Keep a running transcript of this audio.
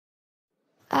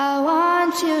I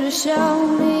want you to show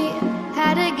me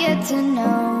how to get to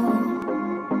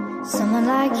know someone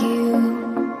like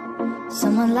you,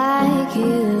 someone like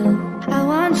you. I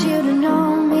want you to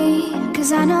know me,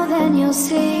 'cause I know then you'll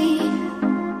see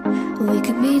we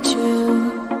could be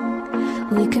true,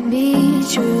 we could be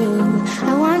true.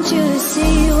 I want you to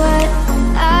see what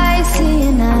I see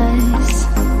in us,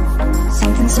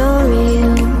 something so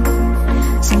real,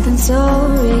 something so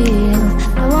real.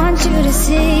 I want you to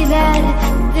see that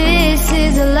this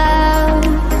is a love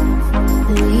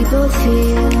that we both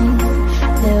feel,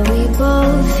 that we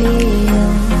both feel.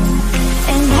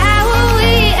 And how will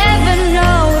we ever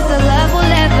know if the love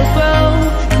will ever grow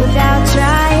without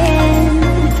trying,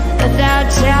 without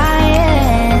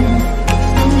trying?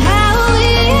 And how will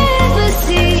we ever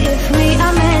see if we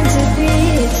are meant to be?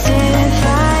 It's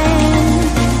terrifying,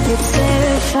 it's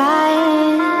terrifying.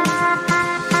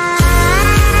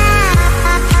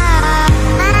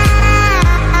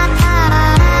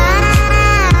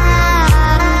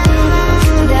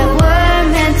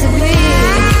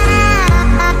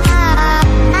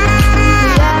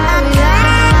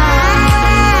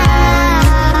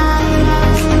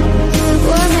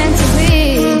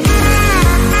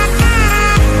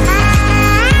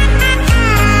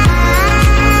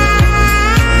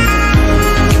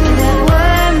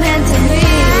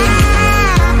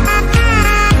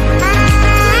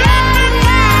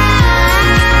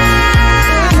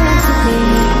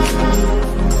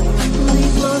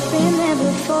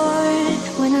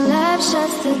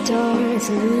 It's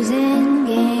a losing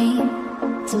game,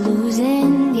 it's a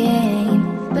losing game.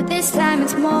 But this time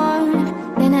it's more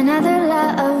than another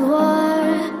love war.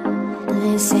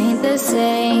 This ain't the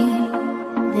same,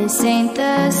 this ain't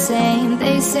the same.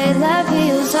 They say love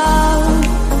heals all,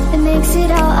 it makes it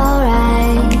all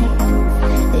alright.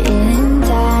 In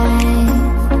time,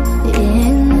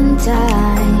 in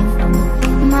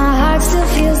time. My heart still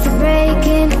feels the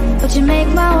breaking, but you make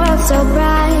my world so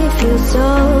bright. It feels so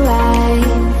right,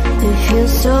 it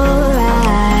feels so